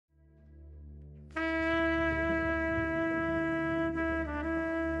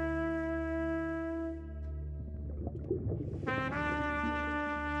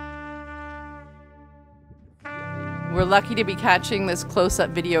We're lucky to be catching this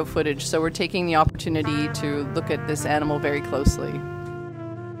close-up video footage, so we're taking the opportunity to look at this animal very closely.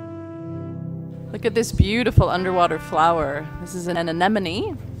 Look at this beautiful underwater flower. This is an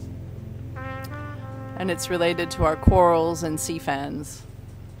anemone, and it's related to our corals and sea fans.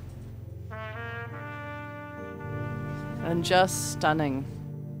 And just stunning.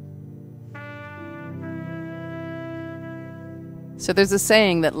 So there's a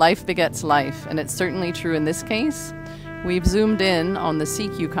saying that life begets life, and it's certainly true in this case. We've zoomed in on the sea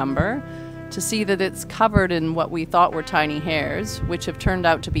cucumber to see that it's covered in what we thought were tiny hairs, which have turned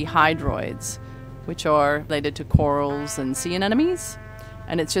out to be hydroids, which are related to corals and sea anemones.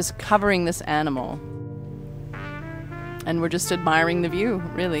 And it's just covering this animal. And we're just admiring the view,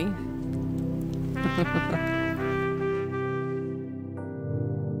 really.